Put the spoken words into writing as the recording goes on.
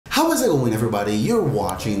How is it going, everybody? You're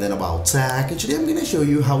watching Then About Tech, and today I'm going to show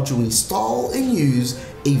you how to install and use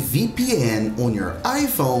a VPN on your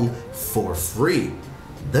iPhone for free.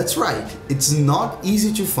 That's right, it's not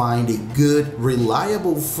easy to find a good,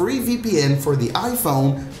 reliable, free VPN for the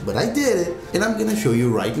iPhone, but I did it, and I'm going to show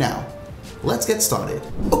you right now. Let's get started.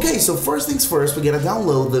 Okay, so first things first, we're gonna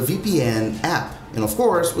download the VPN app. And of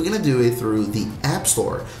course, we're gonna do it through the App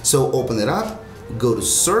Store. So open it up, go to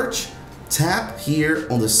search, tap here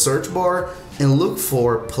on the search bar, and look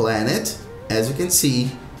for Planet, as you can see,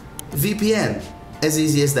 VPN. As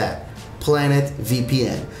easy as that, Planet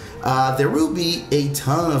VPN. There will be a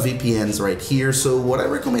ton of VPNs right here, so what I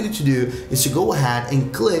recommend you to do is to go ahead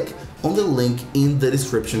and click on the link in the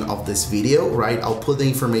description of this video, right? I'll put the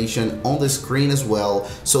information on the screen as well,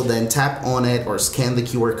 so then tap on it or scan the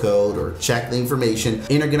QR code or check the information, and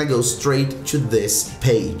you're gonna go straight to this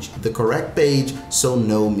page, the correct page, so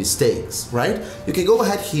no mistakes, right? You can go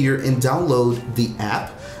ahead here and download the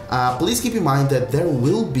app. Please keep in mind that there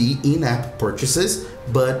will be in-app purchases,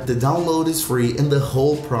 but the download is free and the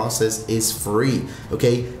whole process is free,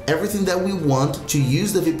 okay? Everything that we want to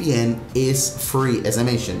use the VPN is free, as I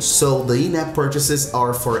mentioned. So the in-app purchases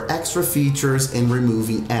are for extra features and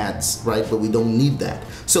removing ads, right? But we don't need that.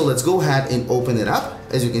 So let's go ahead and open it up.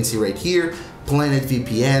 As you can see right here, Planet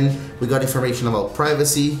VPN. We got information about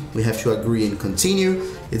privacy. We have to agree and continue.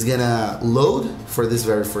 It's gonna load for this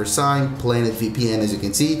very first time. Planet VPN, as you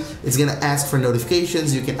can see, it's gonna ask for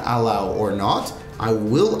notifications. You can allow or not. I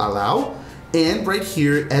will allow. And right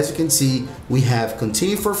here, as you can see, we have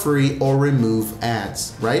continue for free or remove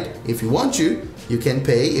ads, right? If you want to, you can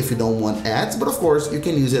pay if you don't want ads, but of course you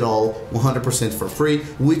can use it all 100% for free,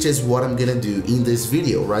 which is what I'm gonna do in this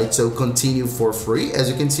video, right? So continue for free, as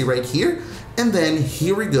you can see right here. And then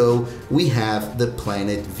here we go, we have the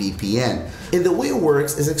Planet VPN. And the way it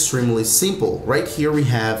works is extremely simple. Right here we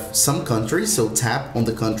have some countries, so tap on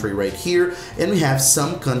the country right here, and we have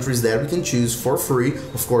some countries that we can choose for free.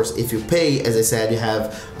 Of course, if you pay, as I said, you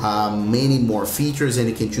have many more features and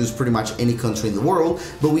you can choose pretty much any country in the world,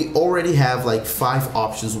 but we already have like 5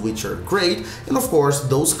 options, which are great. And of course,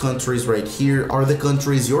 those countries right here are the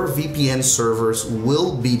countries your VPN servers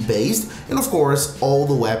will be based, and of course, all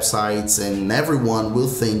the websites and everyone will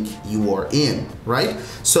think you are in, right?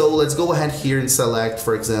 So let's go ahead here and select,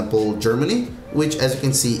 for example, Germany, which as you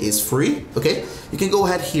can see is free, okay? You can go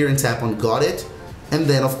ahead here and tap on got it, and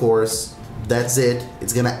then of course, that's it.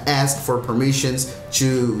 It's gonna ask for permissions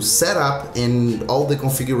to set up in all the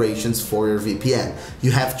configurations for your VPN.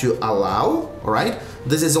 You have to allow, all right?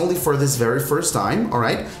 This is only for this very first time, all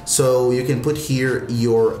right? So you can put here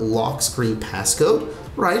your lock screen passcode,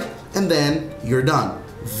 right? And then you're done.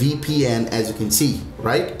 VPN, as you can see,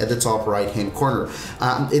 right at the top right hand corner.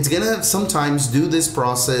 It's gonna sometimes do this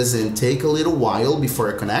process and take a little while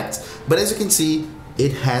before it connects, but as you can see,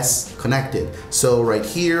 it has connected. So right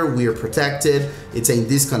here, we are protected. It's saying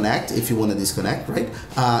disconnect if you want to disconnect, right?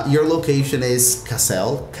 Your location is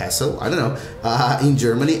Kassel, I don't know, in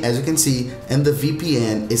Germany, as you can see, and the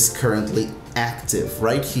VPN is currently active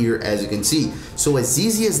right here, as you can see. So as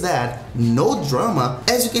easy as that, no drama.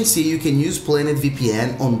 As you can see, you can use Planet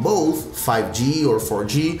VPN on both 5G or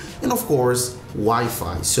 4G, and of course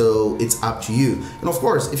Wi-Fi, so it's up to you. And of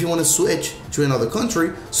course, if you want to switch to another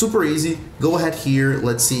country, super easy. Go ahead here,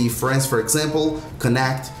 let's see, France for example,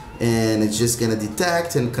 connect, and it's just gonna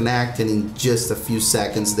detect and connect, and in just a few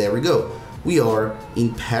seconds, there we go. We are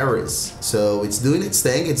in Paris. So it's doing its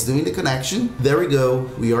thing, it's doing the connection. There we go,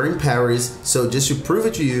 we are in Paris. So just to prove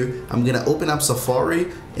it to you, I'm gonna open up Safari,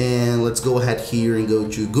 and let's go ahead here and go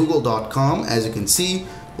to google.com. As you can see,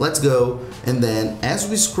 let's go. And then as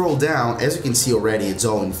we scroll down, as you can see already, it's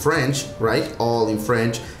all in French, right? All in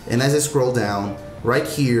French. And as I scroll down, right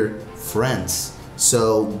here, France.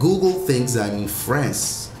 So Google thinks I'm in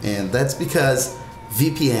France, and that's because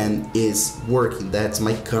VPN is working. That's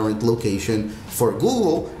my current location for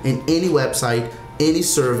Google and any website, any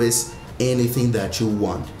service, anything that you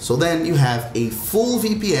want. So then you have a full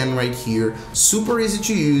VPN right here, super easy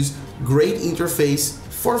to use, great interface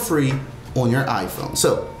for free on your iPhone.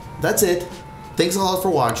 So that's it. Thanks a lot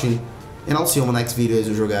for watching, and I'll see you on the next video as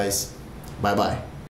usual, guys. Bye bye.